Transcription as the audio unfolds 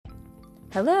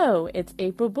Hello, it's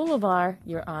April Boulevard,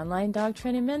 your online dog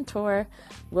training mentor.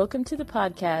 Welcome to the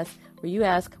podcast where you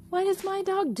ask, why does my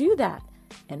dog do that?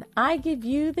 And I give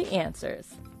you the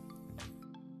answers.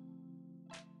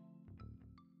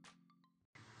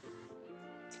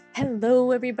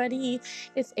 Hello, everybody.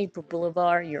 It's April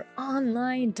Boulevard, your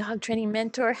online dog training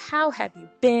mentor. How have you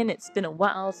been? It's been a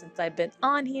while since I've been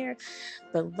on here,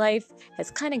 but life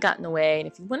has kind of gotten in the way. And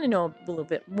if you want to know a little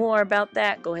bit more about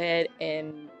that, go ahead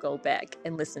and go back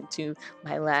and listen to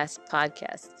my last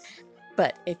podcast.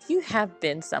 But if you have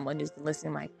been someone who's been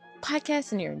listening to my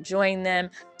podcast and you're enjoying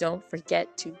them, don't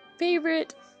forget to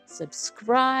favorite,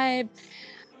 subscribe.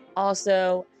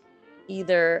 Also,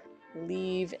 either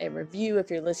leave a review if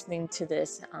you're listening to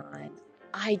this on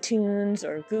iTunes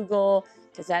or Google,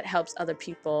 because that helps other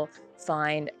people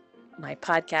find my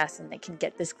podcast and they can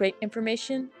get this great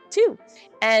information too.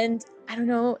 And I don't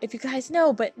know if you guys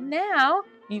know, but now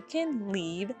you can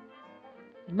leave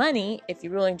money if you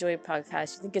really enjoy a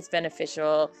podcast, you think it's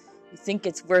beneficial, you think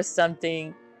it's worth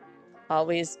something.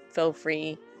 Always feel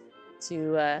free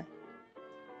to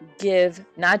give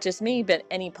not just me, but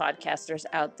any podcasters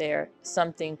out there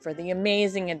something for the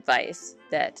amazing advice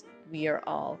that we are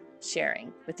all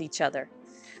sharing with each other.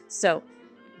 So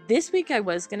this week I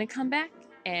was going to come back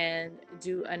and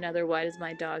do another Why Does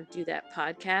My Dog Do That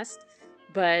podcast,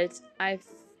 but I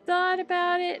thought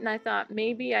about it and I thought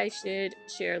maybe I should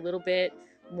share a little bit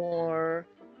more,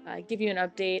 give you an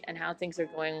update on how things are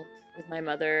going with my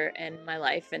mother and my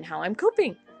life and how I'm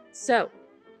coping. So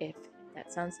if that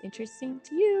sounds interesting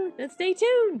to you, then stay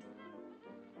tuned.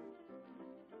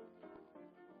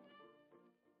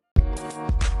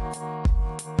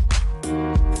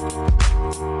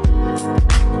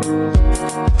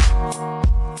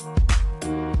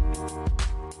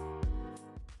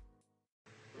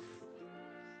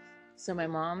 So my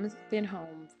mom's been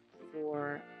home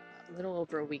for a little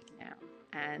over a week now,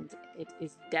 and it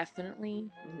is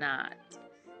definitely not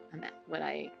what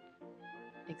I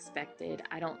expected.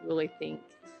 I don't really think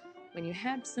when you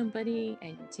have somebody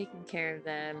and you're taking care of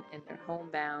them and they're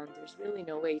homebound, there's really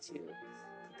no way to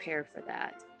prepare for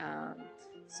that.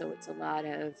 So it's a lot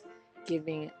of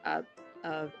giving up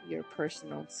of your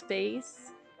personal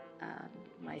space.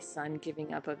 My son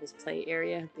giving up of his play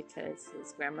area because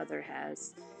his grandmother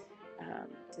has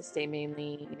to stay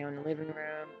mainly, in the living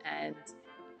room, and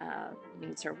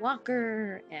needs her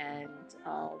walker and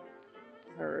all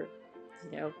her,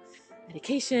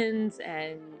 medications,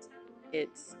 and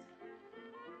it's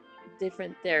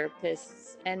different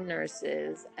therapists and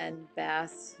nurses and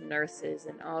bath nurses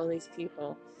and all these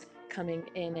people coming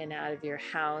in and out of your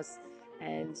house,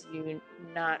 and you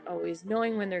not always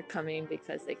knowing when they're coming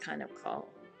because they kind of call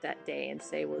that day and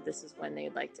say, well, this is when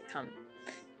they'd like to come.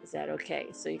 Is that okay?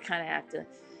 So you kind of have to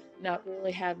not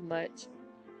really have much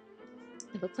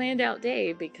of a planned out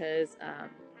day because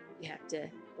you have to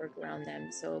work around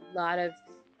them. So a lot of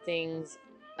things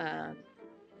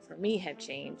for me have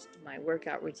changed. My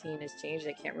workout routine has changed.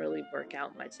 I can't really work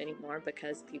out much anymore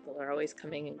because people are always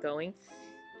coming and going.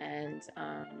 And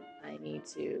I need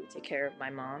to take care of my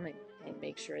mom and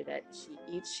make sure that she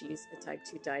eats. She's a type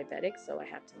 2 diabetic, so I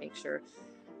have to make sure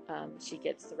she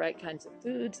gets the right kinds of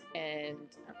foods and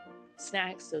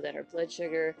snacks so that her blood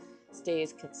sugar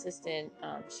stays consistent.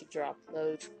 She dropped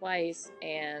low twice,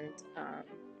 and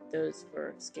those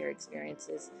were scary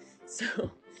experiences. So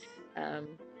a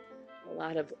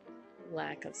lot of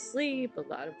lack of sleep, a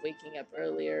lot of waking up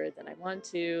earlier than I want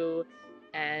to,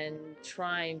 and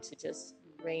trying to just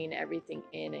rein everything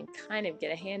in and kind of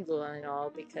get a handle on it all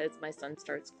because my son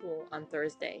starts school on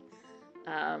Thursday.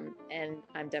 And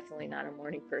I'm definitely not a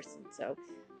morning person, so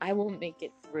I won't make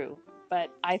it through. But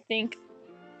I think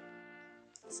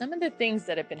some of the things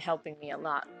that have been helping me a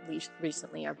lot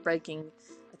recently are breaking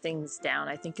things down.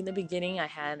 I think in the beginning I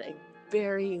had a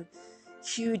very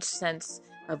huge sense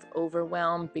of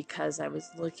overwhelm because I was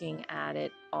looking at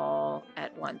it all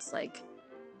at once, like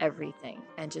everything,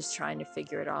 and just trying to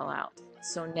figure it all out.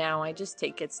 So now I just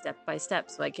take it step by step.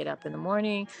 So I get up in the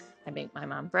morning, I make my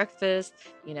mom breakfast,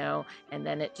 and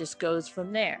then it just goes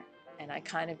from there. And I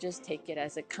kind of just take it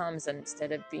as it comes. And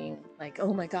instead of being like,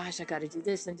 oh my gosh, I got to do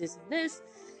this and this and this,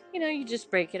 you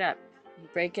just break it up. You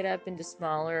break it up into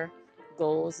smaller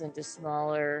goals, into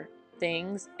smaller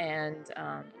things, and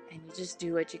you just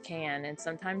do what you can. And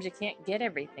sometimes you can't get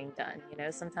everything done.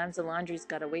 Sometimes the laundry's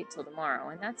got to wait till tomorrow,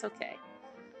 and that's okay.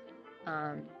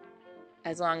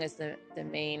 As long as the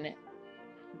main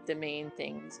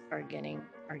things are getting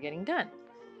done.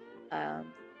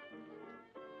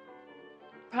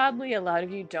 Probably a lot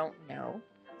of you don't know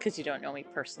because you don't know me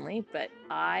personally, but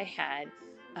I had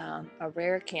a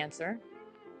rare cancer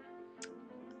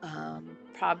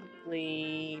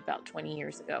probably about 20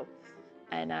 years ago.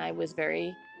 And I was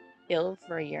very ill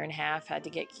for a year and a half, had to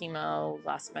get chemo,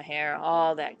 lost my hair,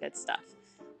 all that good stuff.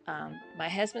 My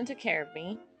husband took care of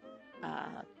me.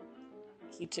 Uh,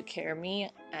 he took care of me,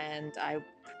 and I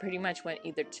pretty much went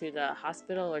either to the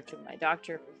hospital or to my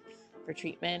doctor for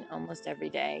treatment almost every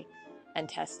day and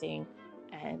testing.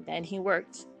 And then he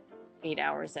worked 8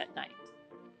 hours at night.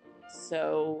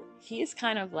 So he is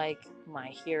kind of like my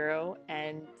hero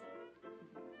and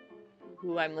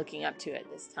who I'm looking up to at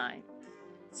this time.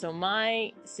 So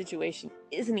my situation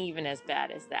isn't even as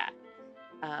bad as that.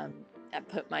 Um, I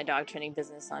put my dog training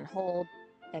business on hold,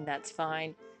 and that's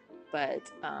fine.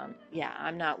 But yeah,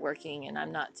 I'm not working, and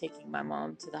I'm not taking my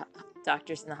mom to the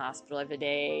doctors in the hospital every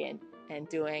day and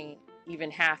doing even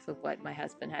half of what my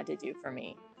husband had to do for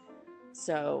me.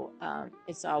 So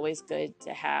it's always good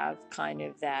to have kind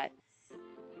of that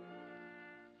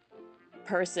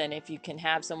person, if you can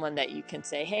have someone that you can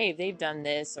say, hey, they've done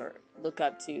this, or look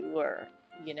up to, or,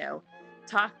 you know,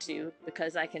 talk to,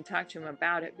 because I can talk to him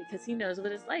about it because he knows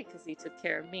what it's like because he took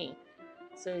care of me.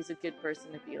 So he's a good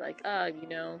person to be like, oh, you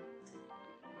know,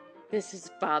 this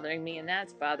is bothering me and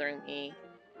that's bothering me,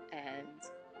 and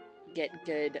get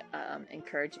good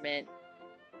encouragement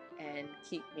and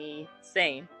keep me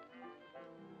sane.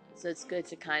 So it's good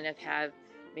to kind of have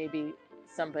maybe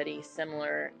somebody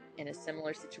similar in a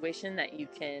similar situation that you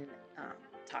can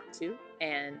talk to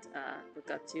and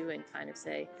look up to and kind of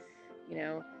say, you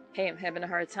know, hey, I'm having a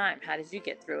hard time. How did you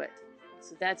get through it?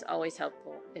 So that's always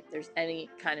helpful if there's any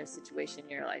kind of situation in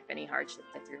your life, any hardship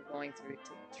that you're going through,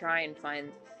 to try and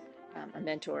find a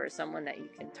mentor or someone that you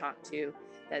can talk to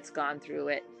that's gone through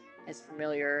it, is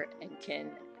familiar, and can,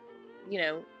 you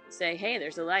know, say, hey,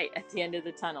 there's a light at the end of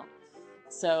the tunnel.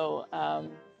 So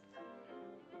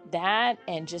that,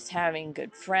 and just having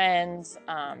good friends.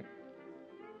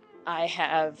 I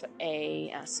have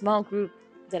a small group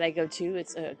that I go to.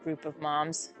 It's a group of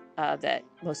moms that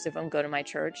most of them go to my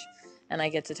church, and I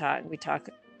get to talk. We talk.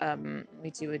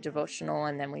 We do a devotional,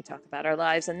 and then we talk about our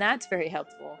lives, and that's very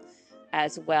helpful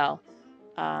as well.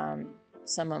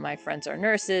 Some of my friends are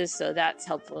nurses, so that's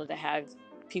helpful to have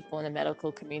people in the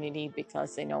medical community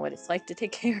because they know what it's like to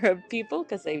take care of people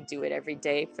because they do it every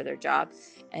day for their job.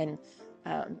 And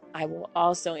I will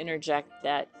also interject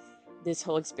that this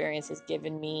whole experience has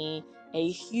given me a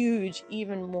huge,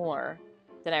 even more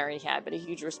than I already had, but a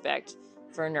huge respect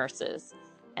for nurses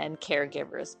and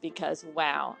caregivers, because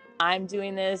wow, I'm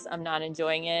doing this, I'm not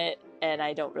enjoying it, and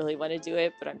I don't really want to do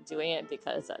it, but I'm doing it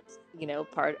because that's, you know,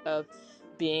 part of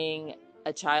being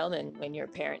a child. And when your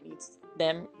parent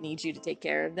needs you to take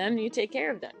care of them, you take care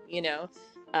of them, you know.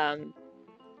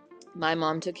 My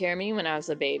mom took care of me when I was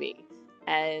a baby,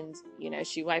 and, you know,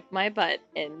 she wiped my butt.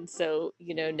 And so,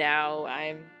 you know, now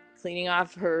I'm cleaning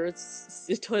off her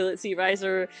toilet seat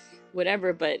riser,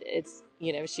 whatever. But it's,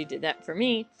 you know, she did that for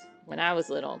me when I was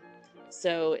little.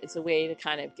 So it's a way to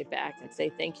kind of give back and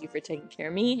say, thank you for taking care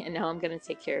of me. And now I'm going to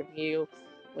take care of you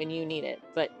when you need it.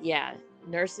 But yeah,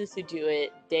 nurses who do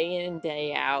it day in and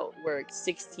day out, work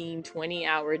 16,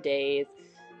 20-hour days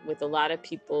with a lot of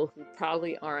people who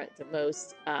probably aren't the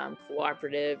most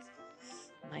cooperative.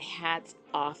 My hat's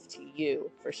off to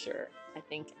you for sure. I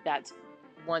think that's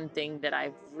one thing that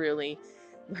I've really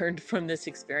learned from this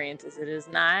experience, is it is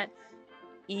not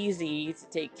easy to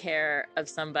take care of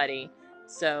somebody.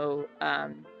 So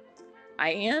I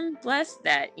am blessed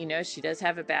that, you know, she does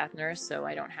have a bath nurse, so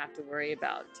I don't have to worry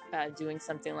about doing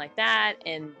something like that.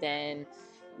 And then,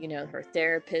 you know, her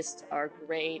therapists are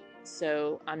great.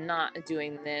 So I'm not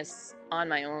doing this on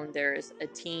my own. There's a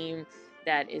team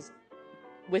that is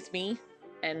with me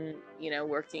and, you know,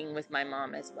 working with my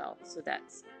mom as well. So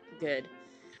that's good.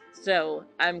 So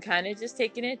I'm kind of just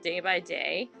taking it day by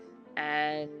day,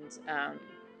 and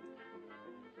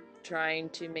trying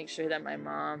to make sure that my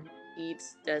mom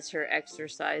eats, does her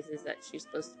exercises that she's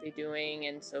supposed to be doing,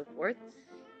 and so forth.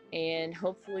 And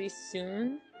hopefully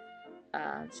soon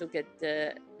she'll get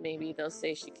maybe they'll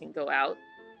say she can go out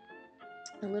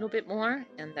a little bit more,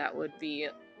 and that would be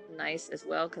nice as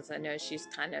well, because I know she's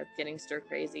kind of getting stir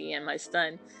crazy. And my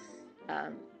son,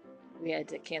 um, we had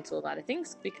to cancel a lot of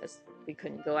things because we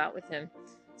couldn't go out with him.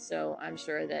 So I'm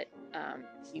sure that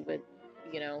he would,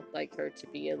 you know, like her to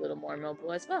be a little more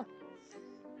mobile as well.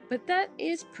 But that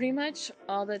is pretty much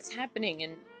all that's happening.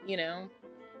 And, you know,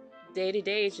 day to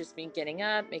day is just me getting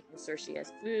up, making sure she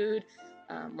has food.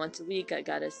 Once a week, I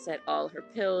gotta set all her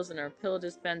pills in her pill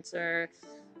dispenser.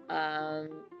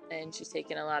 And she's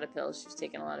taking a lot of pills. She's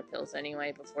taken a lot of pills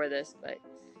anyway before this, but,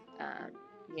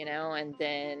 you know, and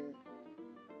then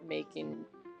making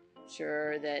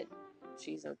sure that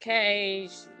she's okay,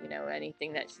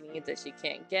 anything that she needs that she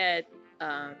can't get,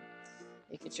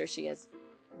 making sure she has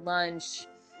lunch,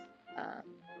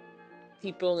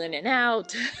 people in and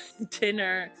out,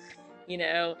 dinner,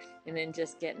 and then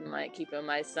just keeping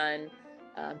my son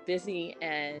busy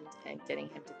and getting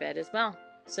him to bed as well.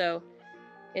 So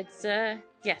it's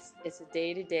it's a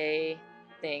day-to-day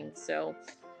thing. So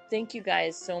thank you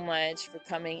guys so much for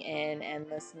coming in and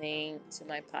listening to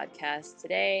my podcast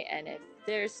today. And if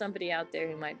there's somebody out there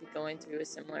who might be going through a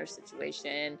similar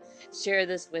situation, share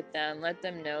this with them. Let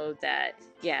them know that,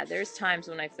 there's times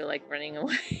when I feel like running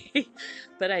away,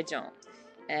 but I don't.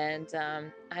 And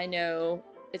I know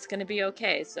it's going to be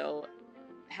okay. So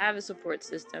have a support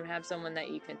system, have someone that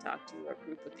you can talk to, or a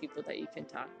group of people that you can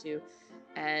talk to,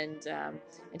 and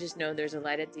just know there's a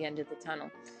light at the end of the tunnel.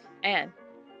 And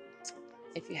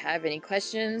if you have any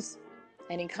questions,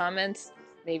 any comments,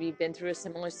 maybe you've been through a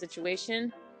similar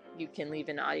situation, you can leave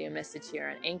an audio message here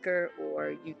on Anchor,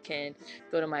 or you can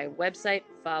go to my website,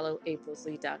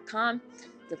 followaprilslee.com.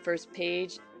 The first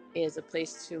page is a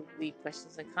place to leave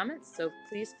questions and comments, so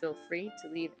please feel free to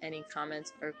leave any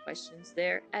comments or questions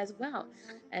there as well.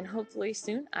 And hopefully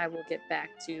soon I will get back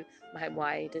to my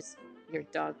Why Does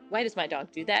My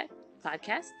Dog Do That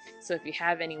podcast. So if you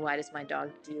have any Why Does My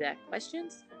Dog Do That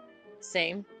questions,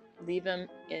 same, leave them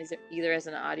either as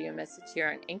an audio message here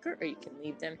on Anchor, or you can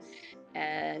leave them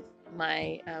at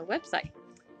my website,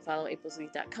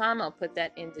 followaprilslee.com. I'll put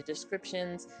that in the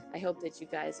descriptions. I hope that you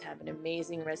guys have an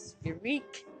amazing rest of your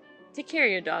week. Take care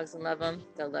of your dogs and love them.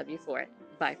 They'll love you for it.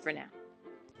 Bye for now.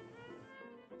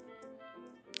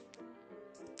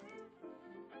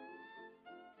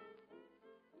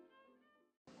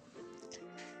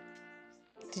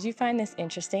 Did you find this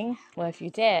interesting? Well, if you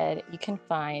did, you can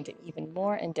find an even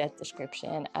more in-depth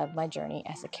description of my journey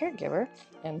as a caregiver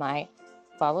in my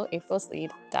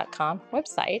followaprilslee.com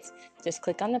website. Just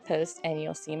click on the post and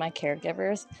you'll see my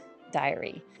caregiver's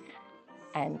diary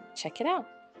and check it out.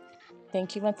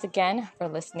 Thank you once again for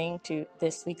listening to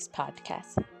this week's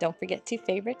podcast. Don't forget to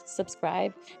favorite,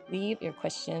 subscribe, leave your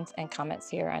questions and comments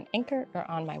here on Anchor or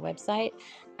on my website.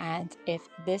 And if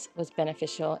this was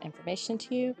beneficial information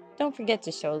to you, don't forget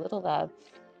to show a little love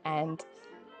and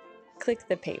click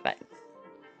the pay button.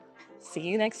 See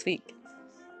you next week.